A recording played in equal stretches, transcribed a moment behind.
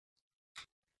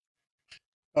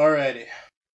Alrighty,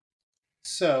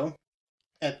 so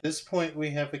at this point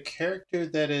we have a character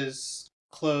that is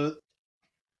clothed,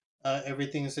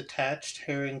 everything is attached,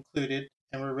 hair included,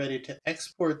 and we're ready to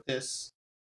export this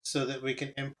so that we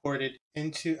can import it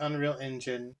into Unreal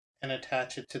Engine and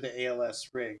attach it to the ALS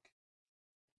rig.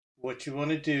 What you want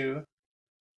to do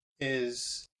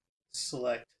is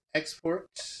select Export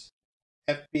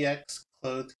FBX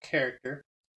Clothed Character.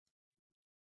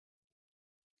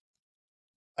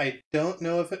 I don't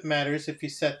know if it matters if you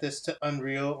set this to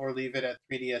Unreal or leave it at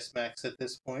 3ds Max at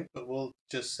this point, but we'll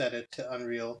just set it to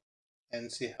Unreal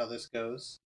and see how this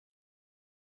goes.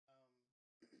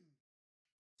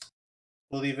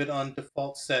 We'll leave it on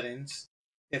default settings.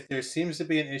 If there seems to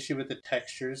be an issue with the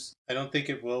textures, I don't think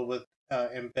it will with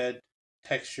embed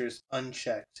textures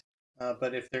unchecked.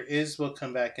 But if there is, we'll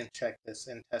come back and check this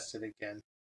and test it again.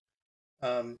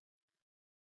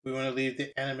 We want to leave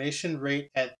the animation rate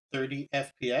at 30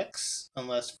 fpx,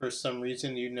 unless for some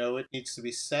reason you know it needs to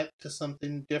be set to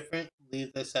something different.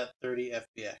 Leave this at 30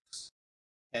 fpx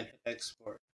and hit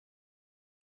export.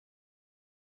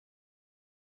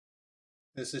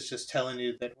 This is just telling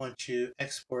you that once you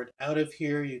export out of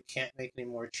here, you can't make any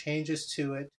more changes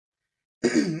to it.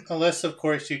 Unless, of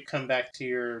course, you come back to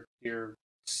your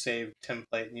saved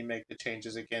template and you make the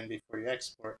changes again before you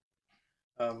export,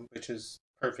 which is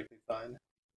perfectly fine.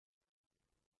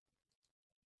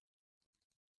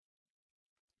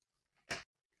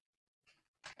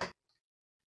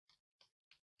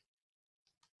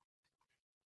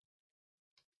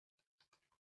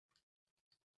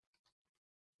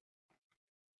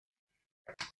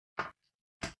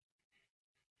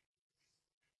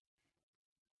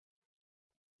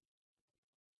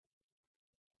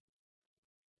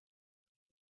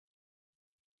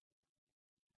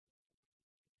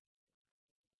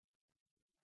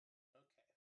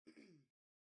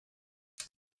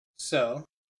 So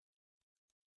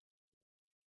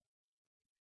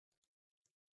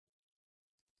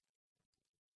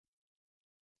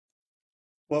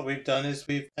what we've done is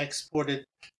we've exported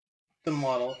the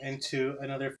model into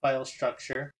another file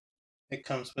structure. It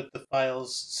comes with the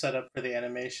files set up for the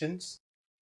animations.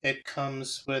 It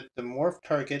comes with the morph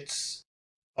targets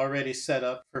already set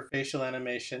up for facial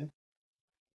animation.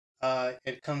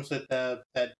 It comes with that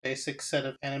basic set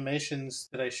of animations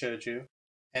that I showed you,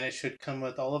 and it should come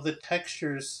with all of the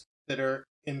textures that are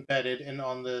embedded in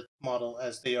on the model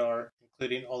as they are,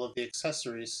 including all of the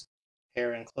accessories,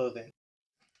 hair and clothing.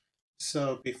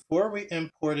 So before we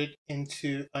import it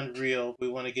into Unreal, we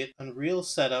want to get Unreal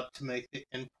set up to make the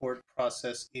import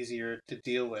process easier to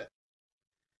deal with.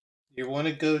 You want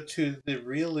to go to the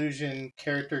Reallusion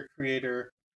Character Creator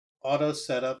Auto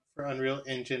Setup for Unreal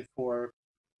Engine 4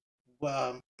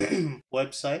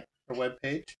 website or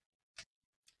webpage.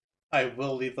 I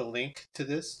will leave a link to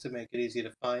this to make it easy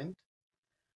to find.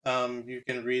 You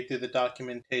can read through the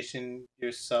documentation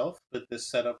yourself, but this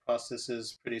setup process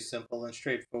is pretty simple and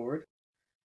straightforward.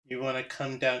 You want to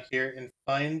come down here and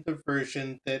find the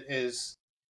version that is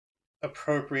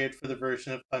appropriate for the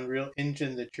version of Unreal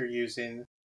Engine that you're using,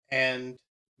 and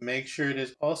make sure it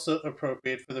is also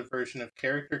appropriate for the version of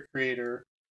Character Creator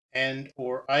and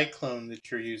or iClone that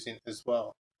you're using as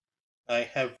well. I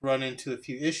have run into a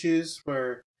few issues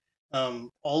where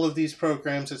all of these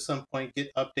programs at some point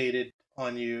get updated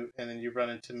on you, and then you run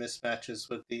into mismatches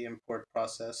with the import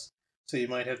process. So you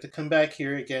might have to come back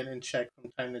here again and check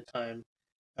from time to time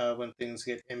when things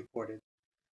get imported.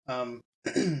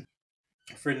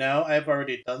 For now, I've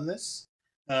already done this.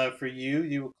 For you,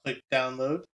 you will click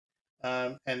download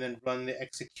and then run the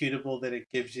executable that it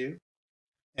gives you.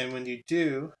 And when you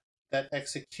do, that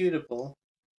executable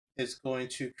is going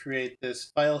to create this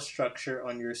file structure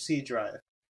on your C drive.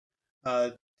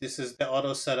 This is the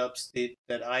auto setups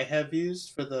that I have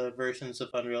used for the versions of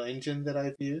Unreal Engine that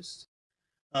I've used.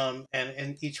 And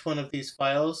in each one of these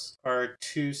files are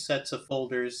two sets of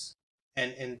folders,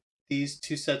 and in these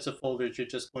two sets of folders, you're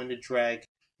just going to drag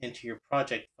into your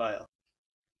project file.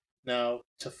 Now,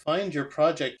 to find your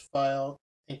project file,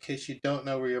 in case you don't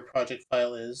know where your project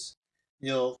file is,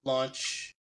 you'll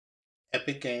launch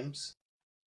Epic Games,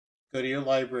 go to your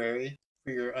library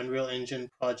for your Unreal Engine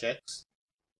projects.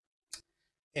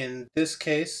 In this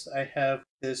case, I have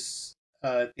these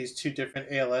two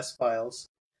different ALS files.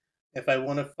 If I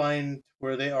want to find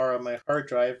where they are on my hard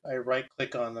drive, I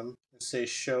right-click on them and say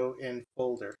Show in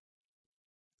Folder.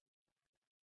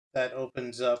 That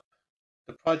opens up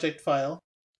the project file.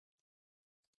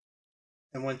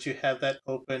 And once you have that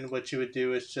open, what you would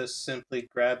do is just simply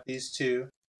grab these two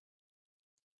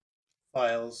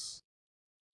files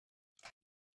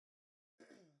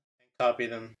and copy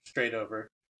them straight over.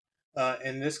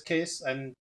 In this case,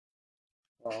 I'm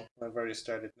well, I've already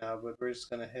started now, but we're just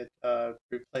going to hit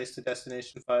replace the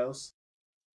destination files.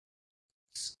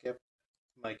 Skip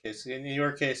my case. In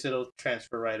your case, it'll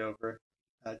transfer right over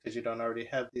because you don't already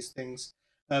have these things.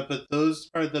 But those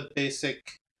are the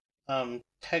basic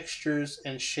textures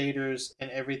and shaders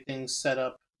and everything set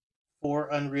up for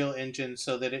Unreal Engine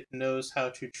so that it knows how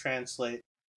to translate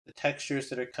the textures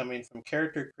that are coming from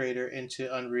Character Creator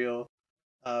into Unreal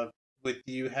uh, with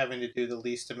you having to do the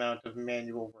least amount of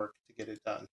manual work to get it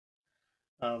done.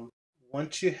 Um,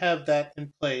 Once you have that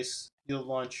in place, you'll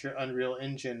launch your Unreal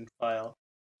Engine file.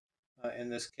 In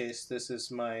this case, this is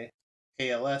my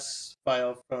ALS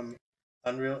file from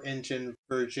Unreal Engine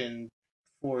version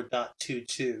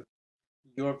 4.22.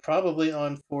 You're probably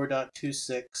on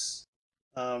 4.26.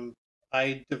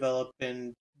 I develop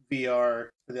in VR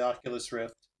for the Oculus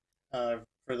Rift.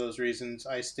 For those reasons,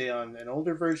 I stay on an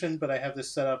older version, but I have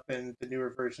this set up in the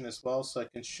newer version as well, so I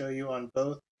can show you on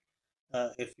both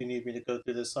if you need me to go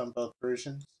through this on both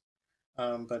versions.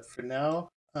 But for now,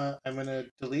 I'm going to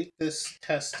delete this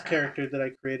test character that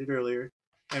I created earlier,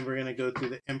 and we're going to go through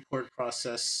the import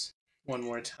process one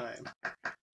more time.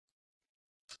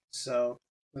 So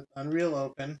with Unreal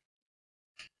open,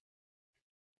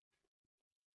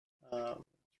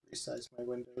 resize my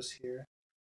windows here.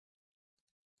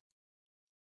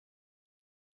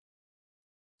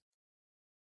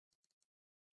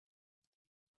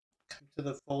 Come to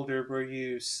the folder where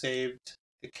you saved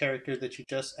the character that you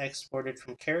just exported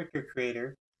from Character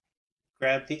Creator.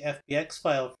 Grab the FBX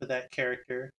file for that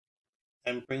character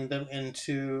and bring them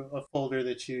into a folder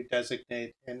that you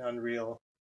designate in Unreal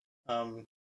to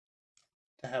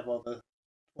have all the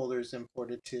folders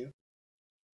imported to.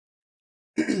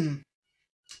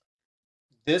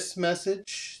 This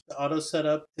message, the auto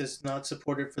setup, is not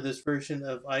supported for this version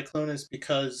of iClone is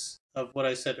because of what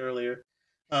I said earlier.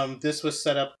 This was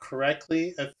set up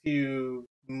correctly a few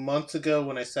months ago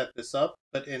when I set this up,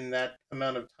 but in that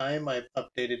amount of time, I've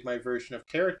updated my version of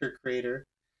Character Creator.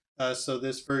 So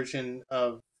this version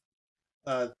of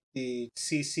the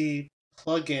CC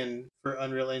plugin for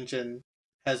Unreal Engine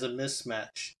has a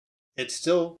mismatch. It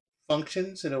still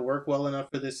functions, it'll work well enough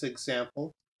for this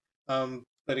example.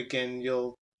 But again,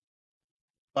 you'll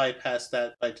bypass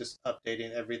that by just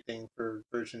updating everything for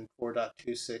version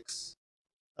 4.26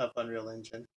 of Unreal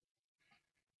Engine.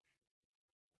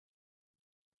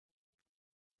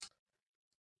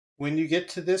 When you get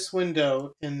to this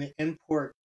window in the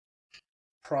import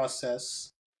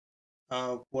process,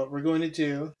 what we're going to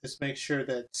do is make sure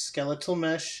that skeletal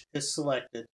mesh is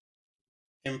selected,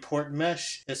 import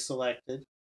mesh is selected,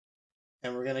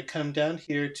 and we're going to come down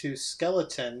here to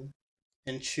skeleton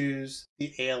and choose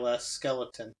the ALS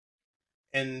skeleton.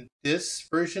 In this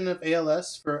version of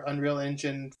ALS for Unreal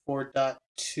Engine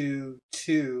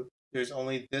 4.22, there's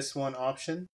only this one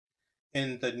option.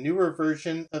 In the newer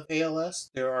version of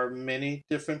ALS, there are many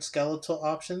different skeletal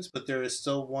options, but there is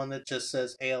still one that just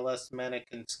says ALS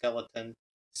Mannequin Skeleton.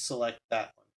 Select that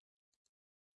one.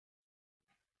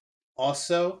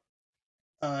 Also,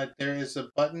 there is a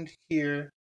button here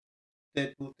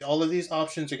that all of these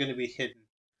options are going to be hidden.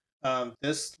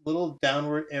 This little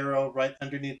downward arrow right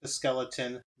underneath the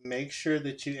skeleton, make sure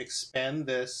that you expand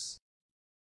this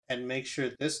and make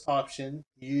sure this option,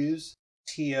 use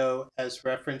TO as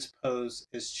reference pose,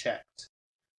 is checked.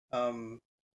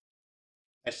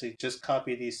 Actually, just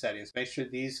copy these settings. Make sure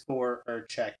these four are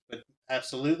checked, but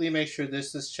absolutely make sure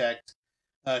this is checked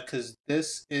because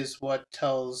this is what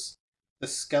tells the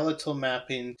skeletal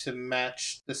mapping to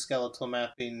match the skeletal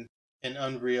mapping in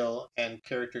Unreal and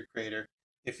Character Creator.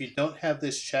 If you don't have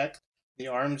this checked, the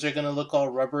arms are going to look all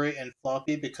rubbery and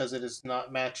floppy because it is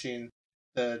not matching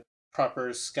the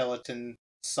proper skeleton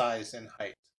size and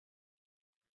height.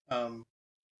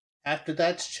 After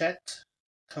that's checked,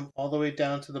 come all the way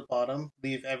down to the bottom,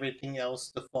 leave everything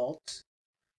else default.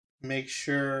 Make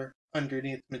sure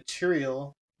underneath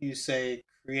material, you say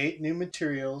create new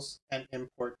materials and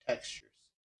import textures.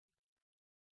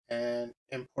 And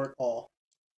import all.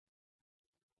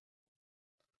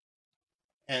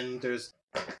 And there's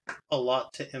a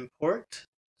lot to import,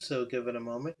 so give it a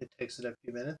moment. It takes it a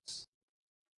few minutes.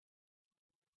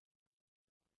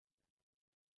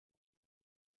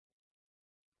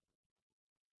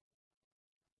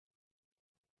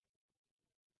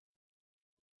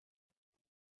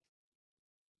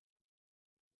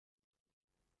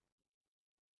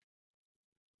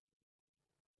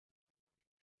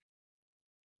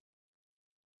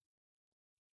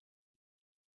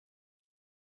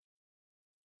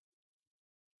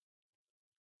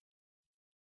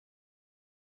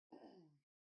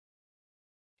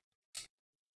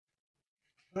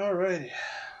 Alrighty,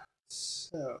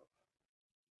 so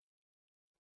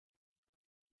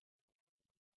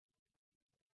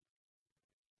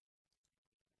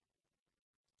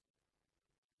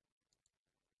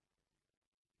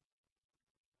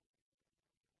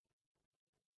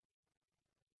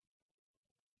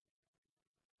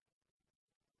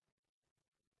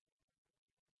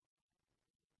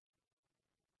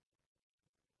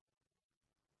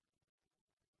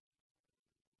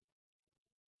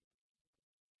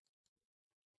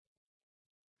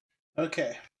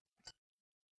Okay,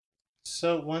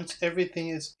 so once everything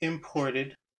is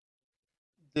imported,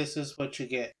 this is what you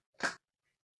get.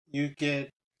 You get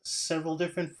several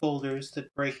different folders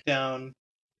that break down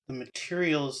the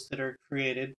materials that are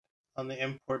created on the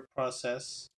import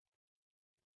process.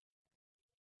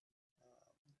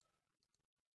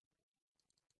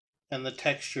 And the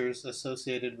textures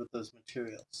associated with those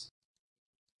materials.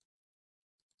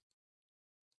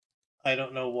 I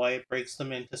don't know why it breaks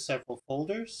them into several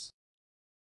folders.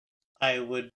 I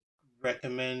would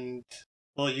recommend,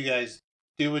 well, you guys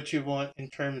do what you want in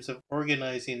terms of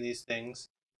organizing these things.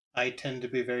 I tend to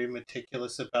be very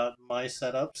meticulous about my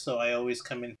setup, so I always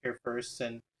come in here first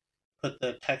and put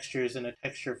the textures in a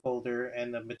texture folder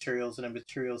and the materials in a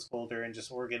materials folder and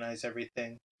just organize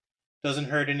everything. Doesn't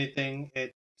hurt anything.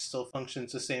 It still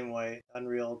functions the same way.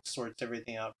 Unreal sorts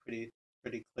everything out pretty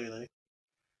clearly.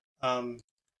 Um,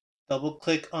 Double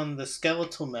click on the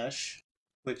skeletal mesh,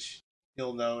 which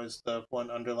you'll know is the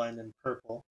one underlined in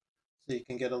purple, so you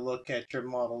can get a look at your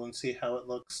model and see how it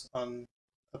looks on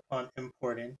upon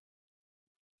importing.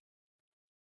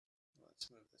 Let's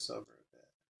move this over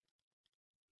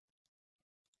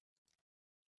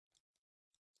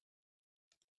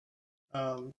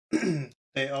a bit.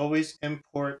 They always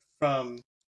import from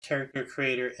character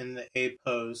creator in the A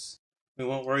pose. We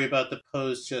won't worry about the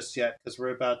pose just yet because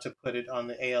we're about to put it on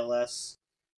the ALS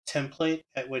template,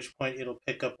 at which point it'll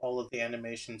pick up all of the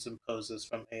animations and poses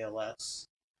from ALS.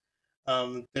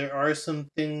 There are some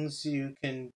things you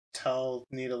can tell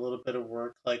need a little bit of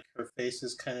work, like her face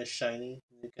is kind of shiny.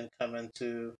 You can come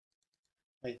into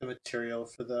like the material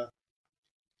for the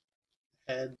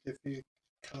head if you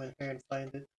come in here and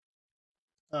find it.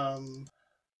 Um,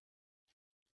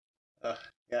 uh,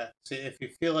 yeah, so if you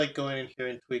feel like going in here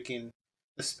and tweaking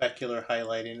the specular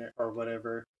highlighting or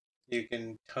whatever, you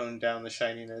can tone down the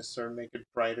shininess or make it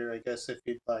brighter, I guess, if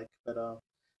you'd like. But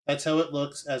that's how it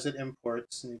looks as it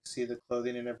imports, and you can see the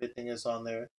clothing and everything is on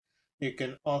there. You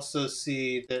can also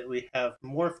see that we have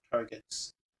morph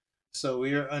targets. So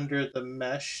we are under the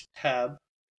mesh tab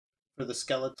for the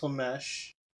skeletal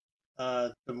mesh.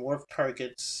 The morph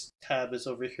targets tab is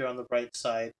over here on the right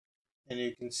side, and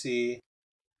you can see,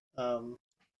 um,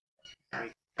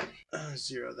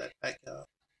 zero that back out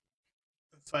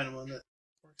and find one that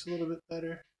works a little bit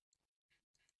better.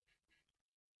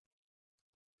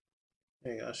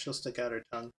 There you go, she'll stick out her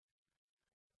tongue.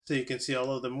 So you can see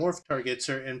all of the morph targets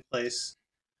are in place.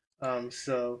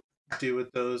 So do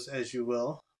with those as you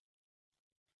will.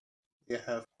 You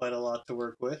have quite a lot to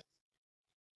work with.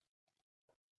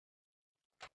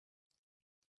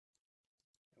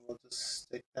 And we'll just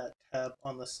stick that tab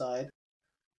on the side.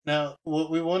 Now,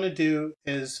 what we want to do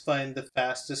is find the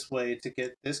fastest way to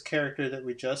get this character that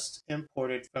we just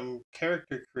imported from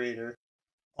Character Creator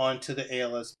onto the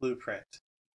ALS blueprint.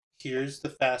 Here's the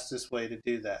fastest way to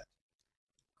do that.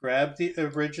 Grab the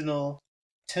original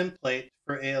template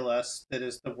for ALS that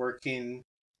is the working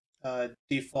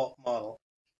default model.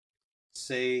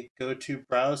 Say, go to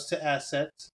Browse to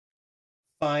Assets,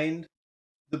 find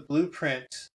the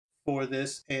blueprint for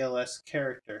this ALS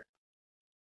character,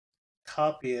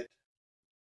 copy it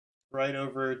right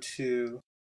over to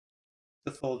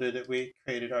the folder that we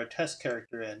created our test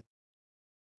character in,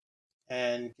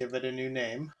 and give it a new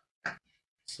name.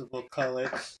 So we'll call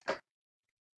it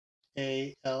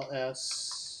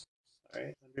ALS,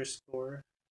 underscore.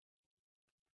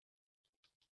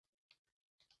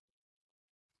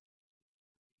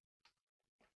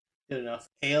 Good enough.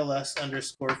 ALS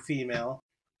underscore female,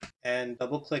 and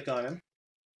double click on him.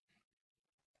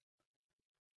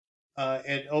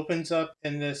 It opens up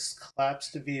in this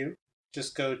collapsed view.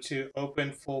 Just go to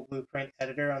Open Full Blueprint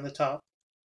Editor on the top.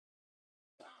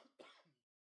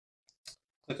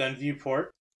 Click on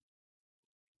Viewport.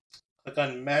 Click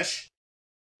on Mesh.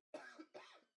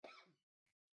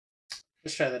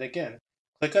 Let's try that again.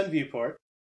 Click on Viewport.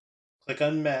 Click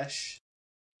on Mesh.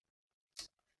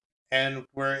 And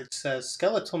where it says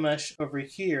Skeletal Mesh over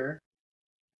here,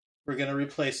 we're going to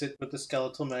replace it with the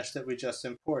skeletal mesh that we just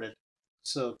imported.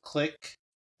 So click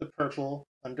the purple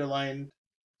underlined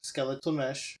skeletal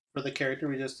mesh for the character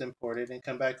we just imported and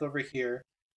come back over here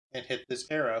and hit this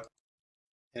arrow,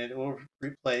 and it will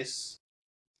replace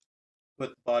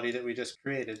with the body that we just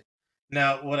created.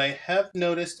 Now, what I have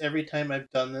noticed every time I've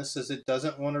done this is it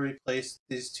doesn't want to replace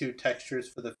these two textures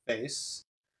for the face.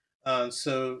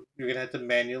 So you're going to have to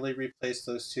manually replace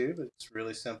those two, but it's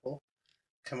really simple.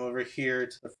 Come over here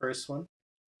to the first one,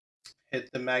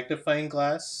 hit the magnifying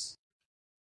glass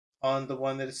on the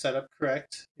one that is set up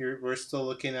correct. We're still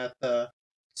looking at the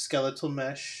skeletal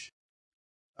mesh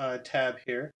tab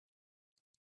here.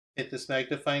 hit this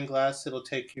magnifying glass, it'll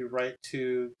take you right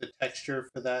to the texture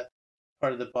for that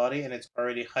part of the body, and it's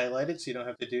already highlighted, so you don't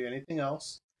have to do anything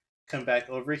else. Come back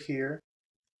over here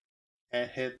and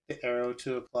hit the arrow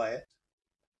to apply it.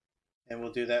 And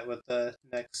we'll do that with the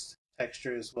next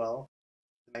texture as well.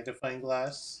 The magnifying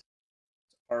glass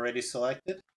already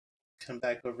selected. Come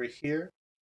back over here,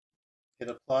 hit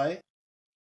apply,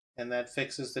 and that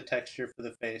fixes the texture for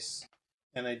the face.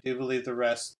 And I do believe the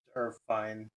rest are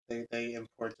fine. They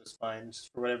import just fine.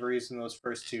 Just for whatever reason, those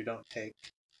first two don't take.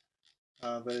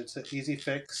 But it's an easy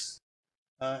fix.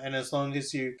 And as long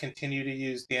as you continue to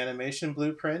use the animation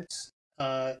blueprint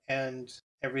and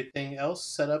everything else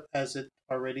set up as it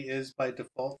already is by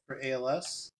default for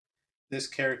ALS, this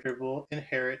character will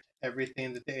inherit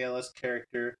everything that the ALS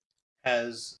character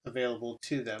has available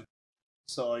to them.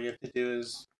 So all you have to do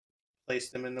is place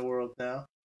them in the world now.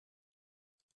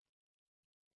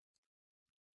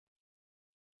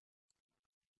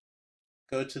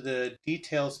 Go to the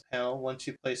details panel once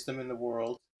you place them in the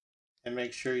world and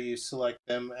make sure you select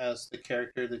them as the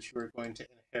character that you are going to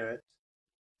inherit,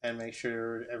 and make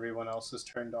sure everyone else is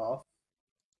turned off.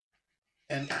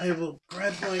 And I will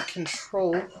grab my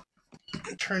control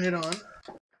and turn it on.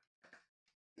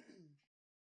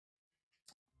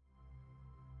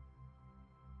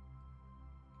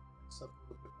 Myself a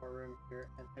little bit more room here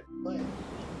and hit play.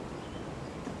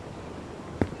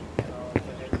 And I'll go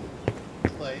ahead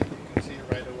and play. You can see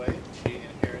right away she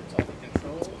inherits all the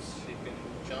controls. She can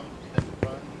jump and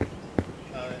run.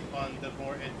 On the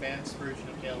more advanced version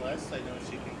of ALS, I know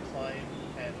she can climb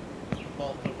and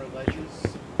vault over ledges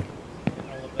and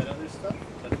all of that other stuff,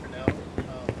 but for now,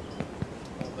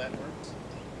 all that works.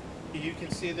 You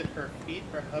can see that her feet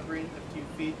are hovering a few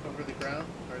feet over the ground,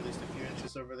 or at least a few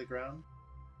inches over the ground.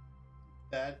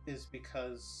 That is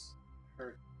because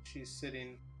she's sitting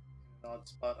in an odd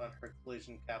spot on her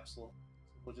collision capsule.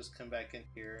 So we'll just come back in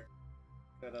here,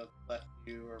 go to left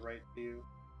view or right view,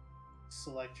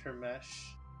 select her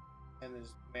mesh, and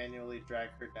just manually drag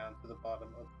her down to the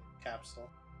bottom of the capsule.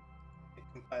 Hit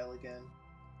compile again,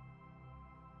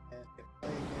 and hit play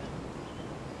again.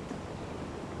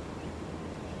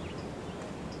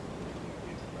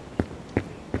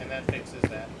 And that fixes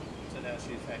that. So now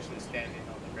she's actually standing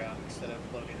on the ground instead of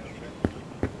floating over it.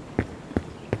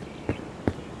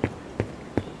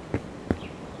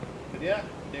 But yeah,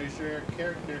 there's your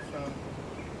character from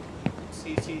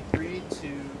CC3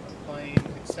 to applying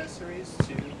accessories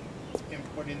to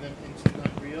importing them into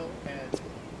Unreal and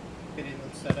getting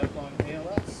them set up on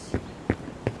ALS.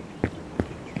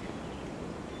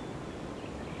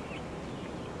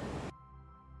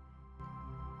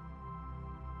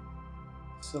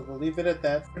 So we'll leave it at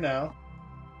that for now.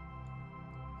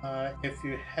 If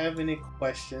you have any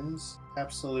questions,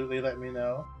 absolutely let me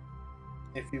know.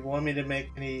 If you want me to make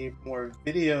any more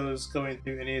videos going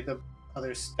through any of the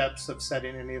other steps of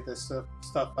setting any of this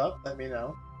stuff up, let me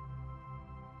know.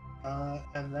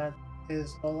 And that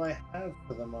is all I have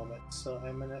for the moment, so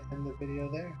I'm going to end the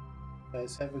video there. You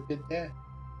guys have a good day.